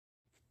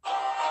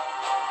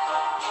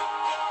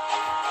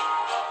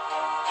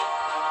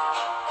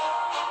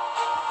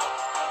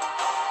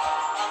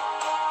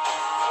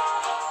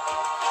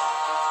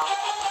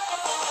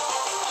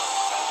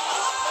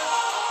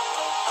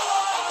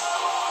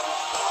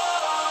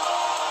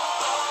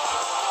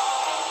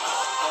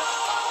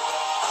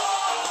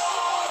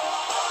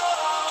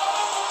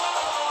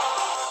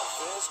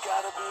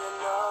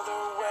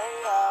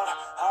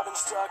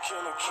stuck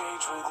in a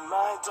cage with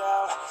my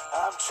doubt.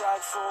 I've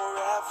tried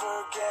forever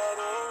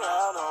getting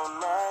out on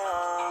my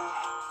own.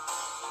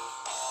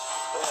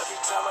 Every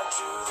time I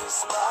do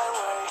this my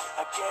way,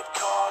 I get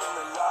caught in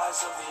the lies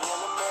of the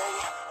enemy.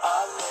 I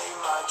lay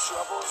my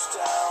troubles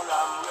down,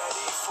 I'm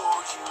ready for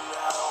you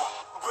now.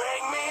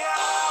 Bring me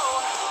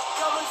out,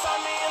 come and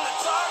find me in the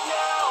dark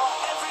now.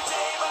 Every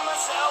day by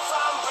myself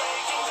I'm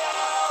breaking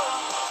down.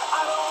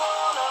 I don't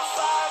wanna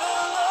fight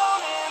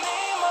alone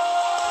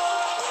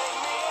anymore. Bring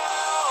me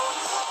out,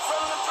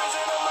 from the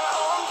prison of my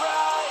own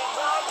pride.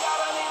 My God,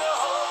 I need a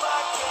hope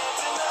I can't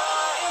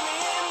deny. In the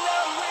end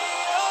I'm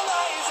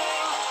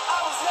realizing I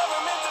was never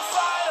meant to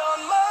fight on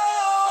my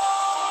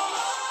own.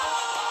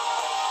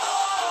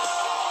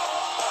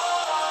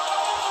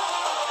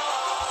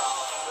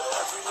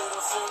 Every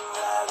little thing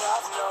that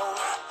I've known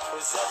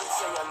is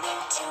everything I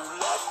need to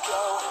let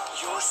go.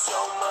 You're so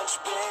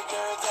much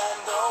bigger than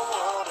the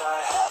world I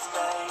have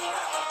made.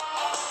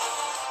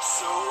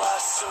 So I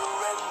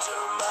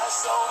surrender my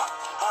soul.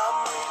 I'm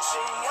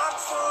reaching out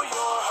for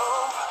your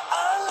hope.